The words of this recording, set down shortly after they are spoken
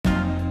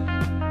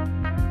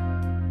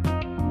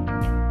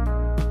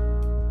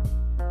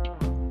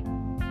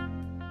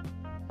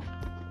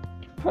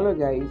Hello,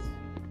 guys.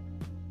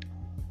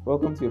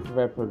 Welcome to your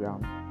favorite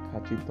program,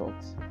 Catchy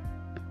Talks.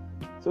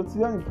 So,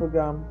 today on the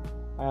program,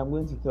 I am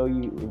going to tell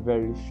you a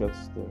very short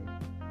story.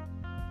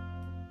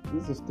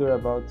 This is a story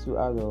about two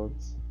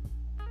adults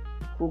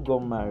who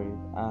got married,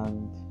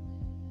 and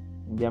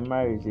in their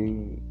marriage,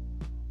 they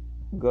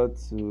got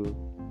to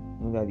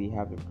know that they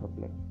have a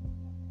problem.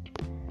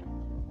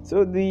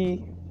 So,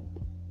 the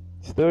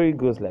story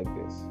goes like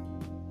this: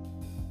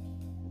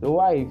 the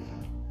wife,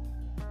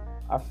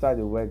 after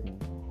the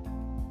wedding,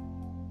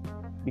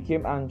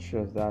 became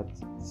anxious that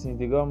since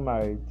they got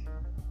married,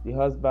 the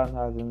husband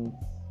hasn't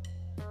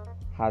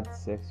had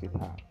sex with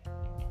her.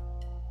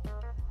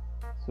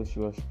 So she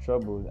was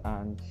troubled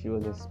and she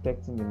was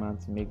expecting the man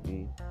to make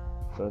the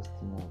first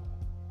move.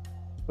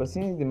 But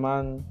since the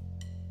man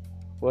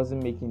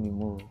wasn't making the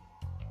move,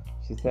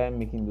 she started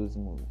making those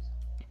moves.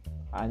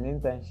 And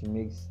anytime she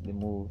makes the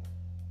move,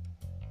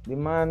 the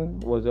man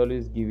was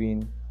always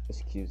giving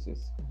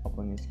excuses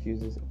upon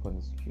excuses upon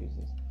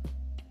excuses.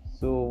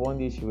 So one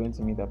day she went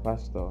to meet a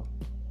pastor,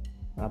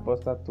 and the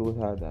pastor told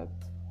her that,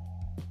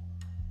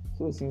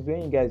 so since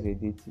when you guys were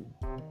dating,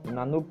 and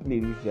I no play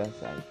reach their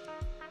side.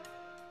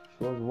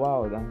 She was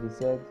wild, and she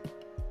said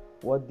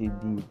what they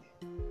did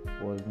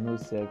was no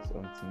sex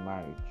until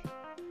marriage.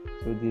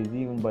 So they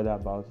didn't even bother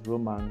about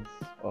romance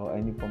or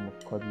any form of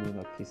cuddling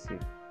or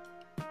kissing,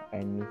 or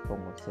any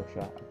form of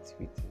sexual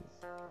activities.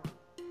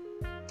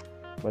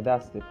 But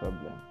that's the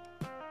problem.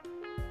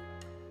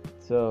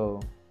 So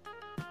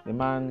the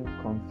man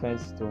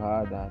confessed to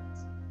her that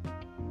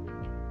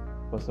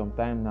for some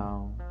time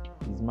now,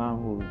 his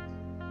manhood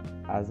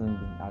hasn't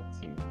been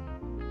active.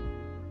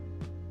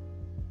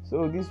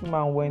 So this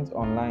woman went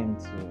online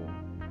to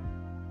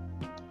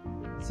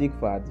seek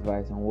for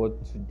advice on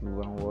what to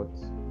do and what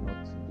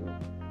not to do.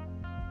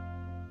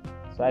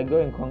 So I got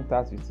in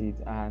contact with it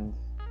and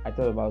I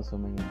thought about so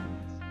many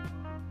things.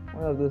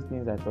 One of those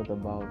things I thought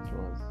about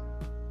was,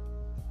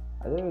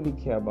 I don't really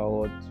care about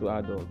what two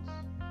adults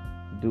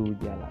do with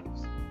their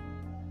lives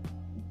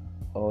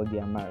or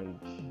their marriage.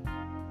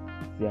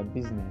 It's their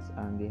business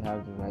and they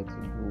have the right to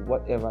do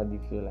whatever they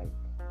feel like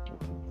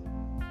with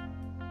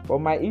it. But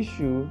my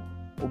issue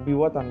will be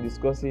what I'm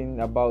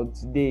discussing about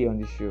today on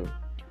the show.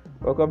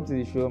 Welcome to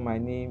the show. My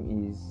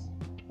name is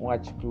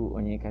Nwachukwu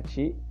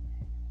Onyekachi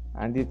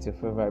and it's your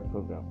favorite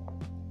program.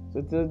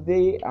 So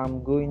today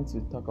I'm going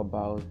to talk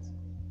about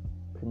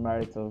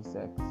premarital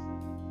sex.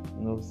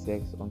 No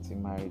sex until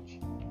marriage.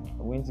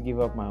 I'm going to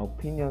give up my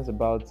opinions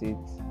about it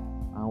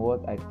and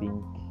what I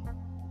think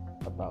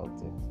about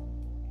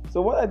it.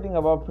 So what I think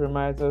about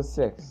premarital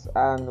sex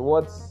and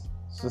what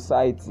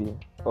society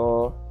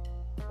or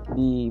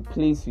the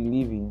place we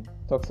live in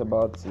talks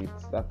about it,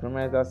 that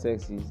premarital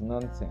sex is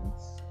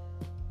nonsense.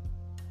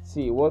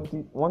 See, one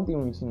thing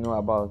we need to know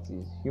about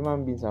is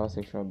human beings are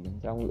sexual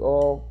beings and we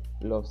all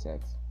love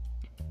sex.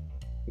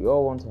 We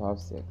all want to have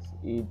sex.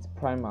 It's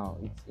primal,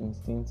 it's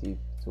instinctive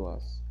to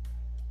us.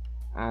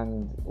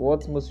 And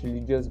what most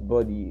religious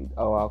body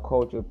or our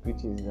culture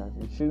preaches is that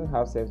we shouldn't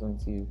have sex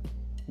until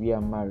we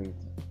are married.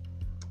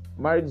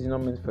 Marriage is not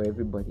meant for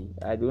everybody.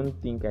 I don't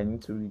think I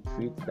need to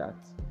retreat that.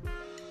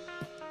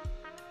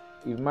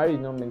 If marriage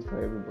is not meant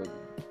for everybody,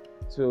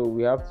 so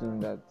we have to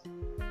know that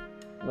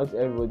not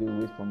everybody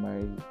will wait for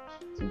marriage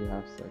till they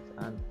have sex.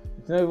 And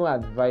it's not even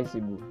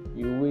advisable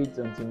you wait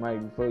until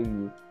marriage before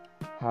you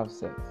have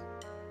sex.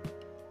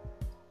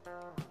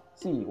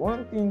 See,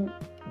 one thing,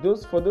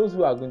 for those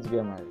who are going to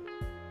get married,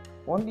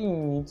 one thing you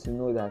need to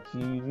know that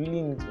you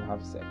really need to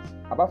have sex,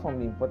 apart from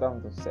the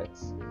importance of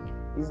sex,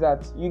 is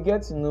that you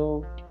get to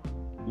know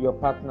your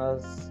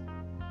partner's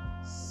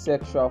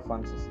sexual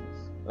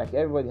fantasies. Like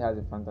everybody has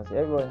a fantasy,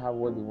 everybody has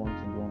what they want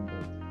to do on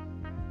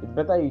bed. It's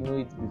better you know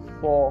it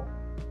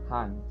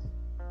beforehand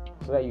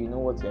so that you know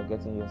what you're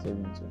getting yourself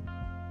into.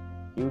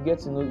 You get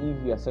to know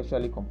if you are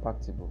sexually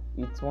compatible.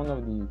 It's one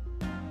of the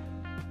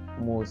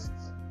most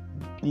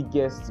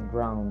biggest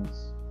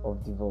grounds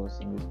of divorce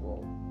in this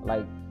world.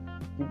 Like,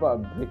 people are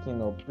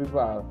breaking up, people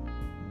are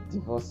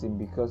divorcing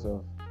because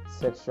of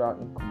sexual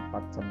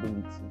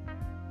incompatibility.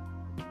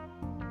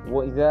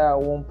 Either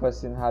one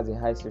person has a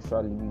high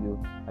sexual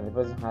libido and the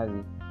person has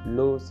a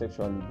low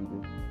sexual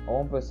libido, or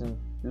one person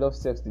loves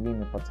sex to be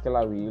in a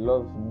particular way, he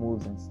loves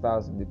moves and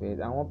styles in the bed,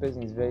 and one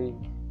person is very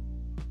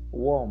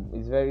warm,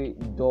 is very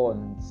dull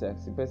in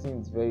sex, the person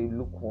is very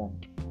lukewarm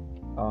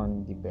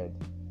on the bed.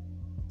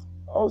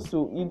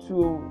 Also, it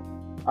will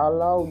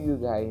allow you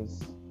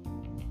guys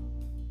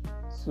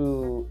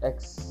to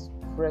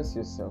express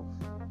yourself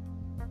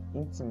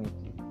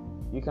intimately.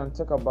 You can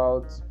talk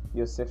about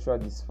your sexual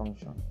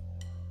dysfunction.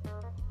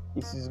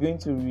 It is going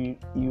to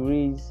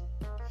erase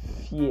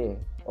fear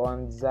or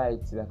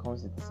anxiety that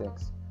comes with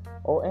sex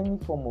or any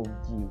form of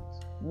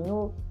guilt. You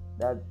know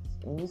that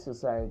in this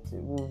society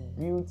we've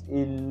built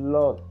a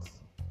lot,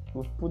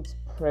 we've put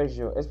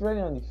pressure,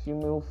 especially on the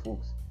female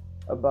folks,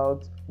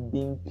 about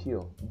being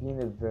pure,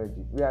 being a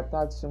virgin. We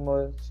attach so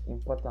much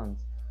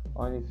importance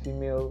on a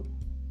female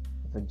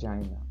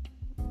vagina.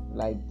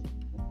 Like,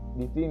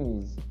 the thing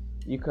is,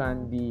 you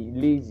can be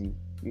lazy,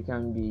 you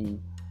can be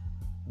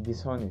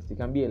dishonest, you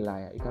can be a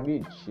liar, you can be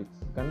a cheat,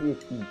 you can be a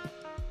thief.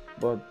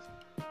 But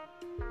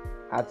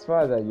as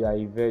far as you are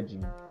a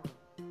virgin,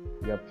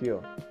 you are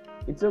pure.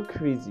 It's so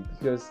crazy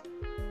because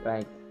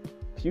like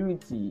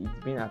purity is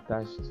being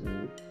attached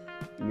to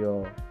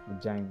your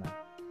vagina.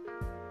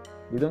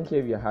 They don't care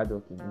if you're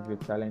hardworking, if you're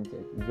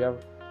talented, if you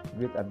have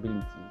great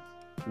abilities,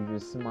 if you're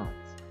smart,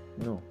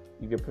 no.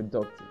 If you're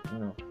productive,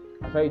 no.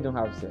 After you don't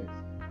have sex,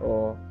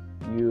 or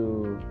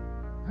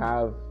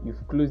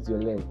you've closed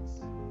your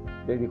legs,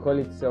 then they call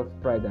it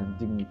self-pride and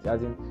dignity.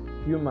 As in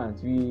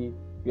humans, we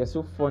are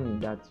so funny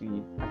that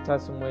we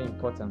attach so much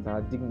importance,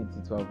 our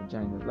dignity, to our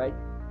vaginas. Like,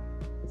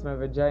 it's my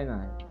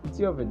vagina, it's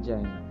your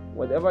vagina.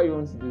 Whatever you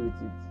want to do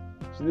with it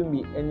shouldn't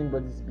be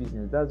anybody's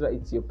business. That's why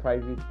it's your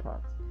private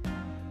part.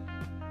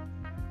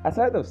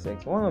 Aside of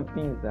sex, one of the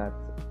things that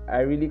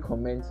I really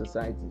commend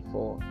society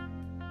for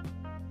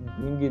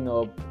bringing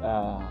up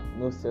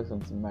no sex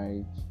until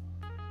marriage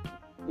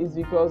is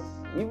because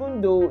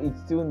even though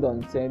it's still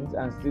nonsense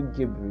and still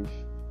gibberish,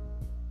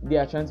 they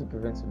are trying to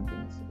prevent some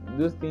things.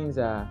 Those things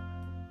are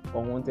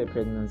unwanted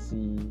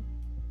pregnancy,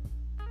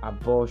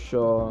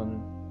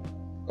 abortion,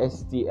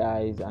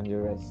 STIs, and the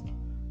rest.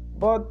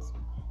 But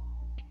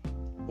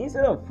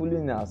instead of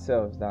fooling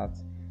ourselves that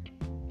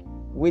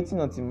waiting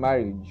until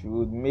marriage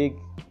will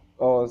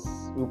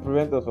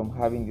prevent us from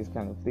having these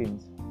kind of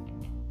things,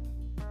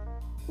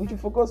 we should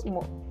focus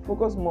more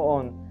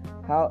on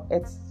how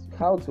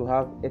to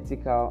have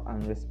ethical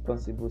and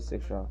responsible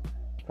sexual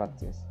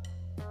practice.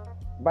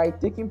 By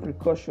taking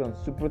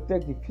precautions to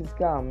protect the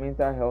physical and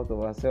mental health of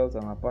ourselves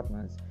and our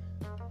partners.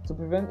 To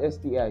prevent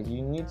STIs,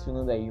 you need to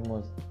know that you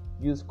must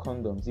use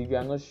condoms if you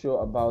are not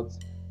sure about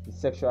the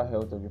sexual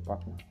health of your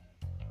partner.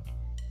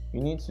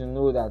 You need to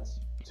know that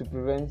to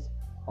prevent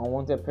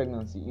unwanted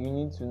pregnancy, you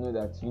need to know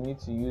that you need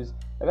to use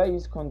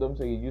condoms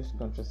or you use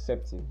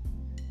contraceptive.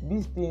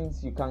 These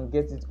things, you can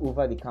get it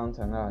over the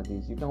counter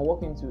nowadays. You can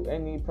walk into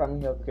any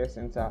primary health care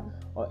center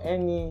or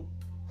any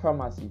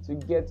pharmacy to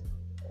get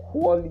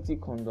quality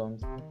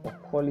condoms or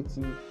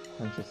quality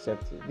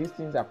contraceptive. These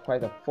things are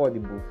quite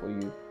affordable for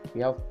you. We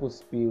have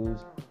post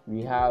pills,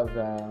 we have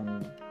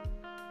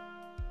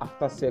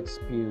after sex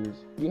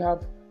pills, we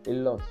have a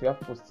lot. We have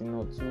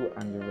Postinor too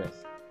and the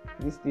rest.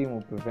 This thing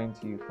will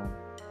prevent you from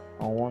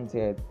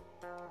unwanted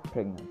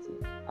pregnancy.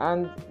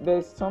 And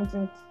there's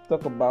something to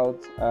talk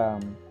about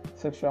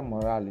sexual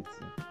morality.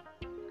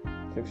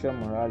 Sexual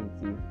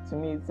morality. To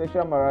me,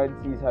 sexual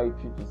morality is how you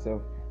treat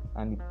yourself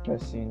and the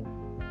person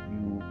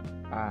you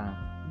are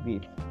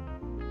with.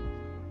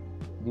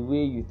 The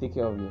way you take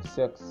care of your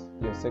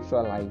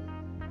sexual life,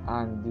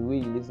 and the way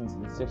you listen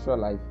to the sexual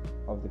life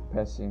of the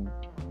person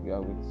you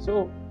are with.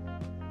 So,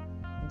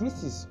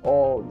 this is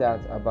all that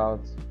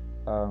about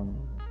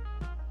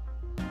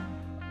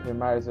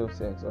premarital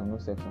sex or no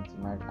sex until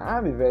marriage. I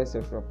am a very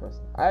sexual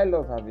person. I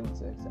love having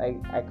sex.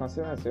 I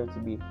consider myself to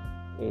be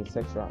a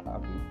sexual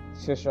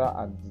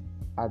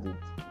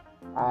addict.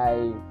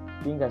 I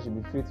think I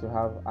should be free to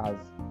have as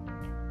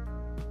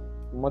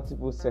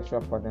multiple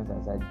sexual partners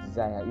as I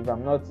desire if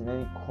I'm not in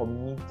any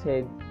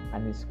committed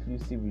and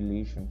exclusive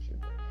relationship.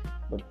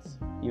 But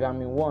if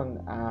I'm in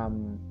one,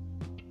 I'm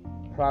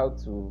proud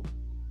to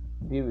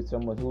be with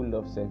someone who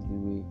loves sex the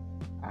way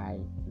I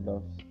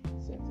love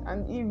sex.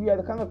 And if you are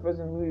the kind of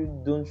person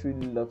who don't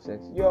really love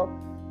sex, your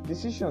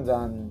decisions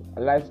and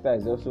lifestyle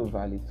is also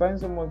valid. Find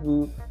someone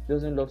who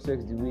doesn't love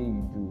sex the way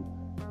you do,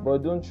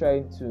 but don't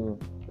try to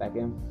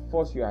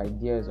enforce your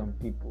ideas on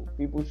people.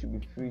 People should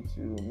be free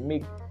to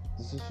make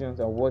decisions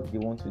on what they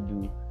want to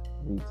do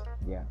with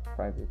their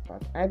private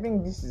part. I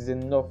think this is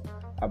enough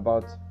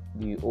about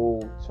the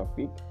whole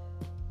topic.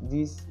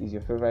 This is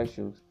your favorite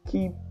show.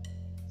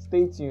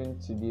 Stay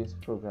tuned to this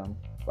program.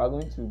 We're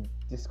going to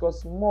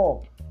discuss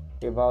more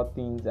about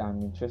things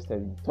I'm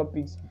interested in,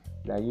 topics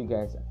that you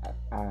guys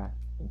are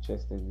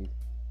interested with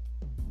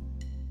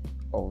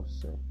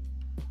also.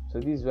 So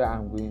this is where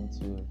I'm going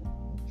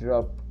to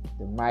drop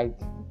the mic.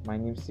 My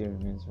name still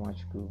remains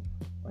Nwachukwu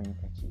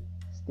Onyekachi.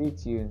 Stay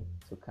tuned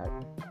to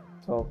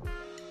Talk with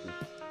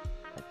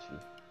Kachi.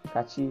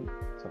 Kachi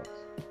talks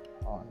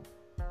on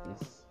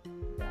this.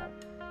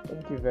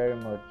 Thank you very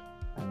much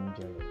and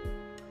enjoy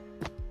it.